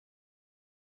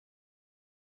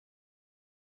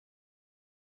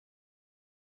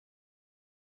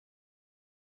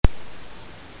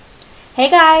Hey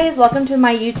guys, welcome to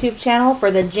my YouTube channel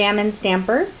for the Jammin'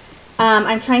 Stamper.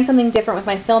 I'm trying something different with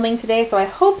my filming today, so I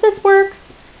hope this works.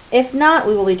 If not,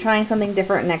 we will be trying something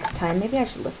different next time. Maybe I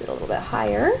should lift it a little bit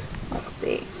higher. Let's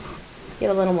see. Get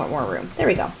a little more room. There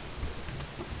we go.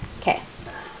 Okay.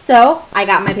 So, I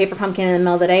got my paper pumpkin in the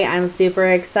mail today. I'm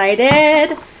super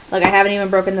excited. Look, I haven't even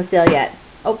broken the seal yet.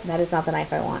 Oh, that is not the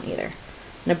knife I want either. I'm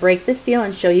going to break the seal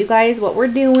and show you guys what we're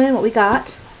doing, what we got.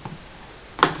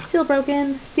 Seal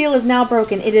broken. Seal is now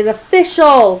broken. It is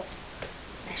official.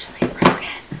 Officially broken.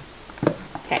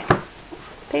 Okay.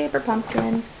 Paper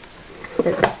pumpkin.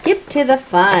 Says skip to the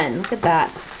fun. Look at that.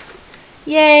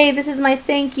 Yay, this is my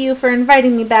thank you for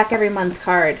inviting me back every month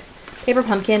card. Paper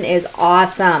Pumpkin is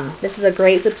awesome. This is a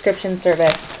great subscription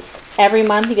service. Every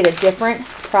month you get a different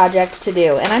project to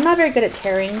do. And I'm not very good at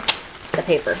tearing the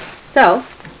paper. So,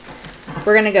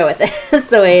 we're going to go with this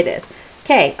the way it is.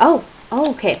 Okay.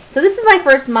 Okay. So this is my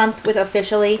first month with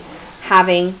officially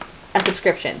having a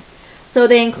subscription. So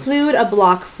they include a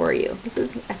block for you. This is,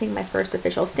 I think, my first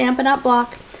official Stampin' Up!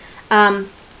 Block.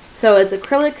 So it's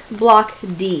acrylic block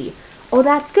D. Oh,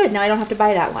 that's good. Now I don't have to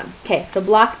buy that one. Okay, so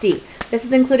block D. This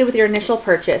is included with your initial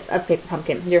purchase of Paper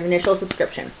Pumpkin, your initial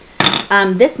subscription.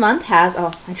 This month has,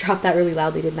 oh, I dropped that really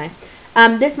loudly, didn't I?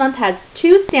 This month has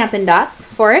 2 Stampin' Dots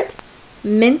for it,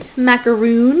 Mint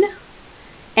Macaroon,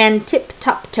 and Tip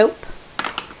Top Taupe,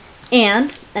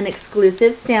 and an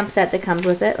exclusive stamp set that comes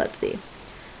with it. Let's see.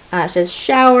 It says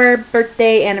shower,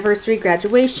 birthday, anniversary,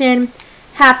 graduation,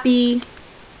 happy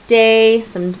day,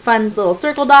 some fun little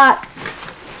circle dots.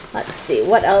 Let's see,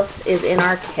 what else is in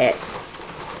our kit?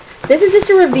 This is just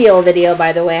a reveal video,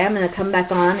 by the way. I'm going to come back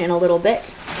on in a little bit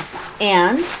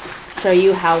and show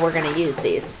you how we're going to use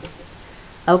these.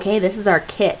 Okay, this is our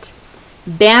kit.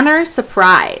 Banner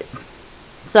Surprise.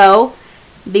 So,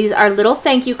 these are little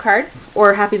thank you cards,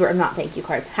 or happy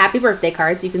birthday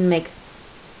cards. You can make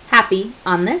happy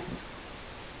on this.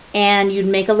 And you'd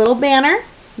make a little banner.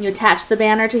 You attach the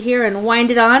banner to here and wind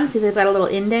it on. See, they've got a little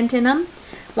indent in them.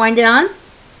 Wind it on.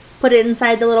 Put it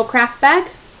inside the little craft bag.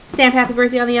 Stamp happy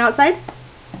birthday on the outside.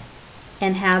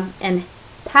 And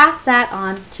pass that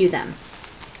on to them.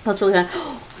 That's really fun.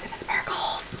 Oh, look at the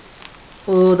sparkles.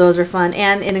 Oh, those are fun.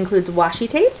 And it includes washi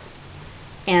tape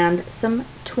and some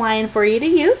twine for you to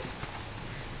use.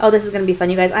 Oh, this is going to be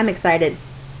fun, you guys. I'm excited.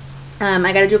 I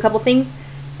got to do a couple things.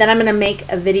 Then I'm going to make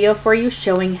a video for you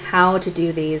showing how to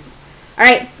do these.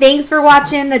 Alright, thanks for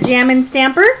watching the Jammin'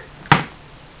 Stamper.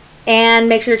 And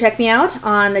make sure to check me out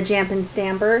on the Jammin'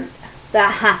 Stamper, the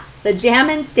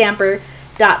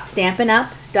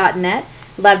jamminstamper.stampinup.net.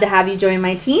 Love to have you join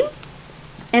my team.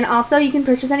 And also, you can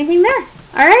purchase anything there.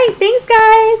 Alright, thanks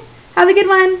guys. Have a good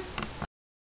one.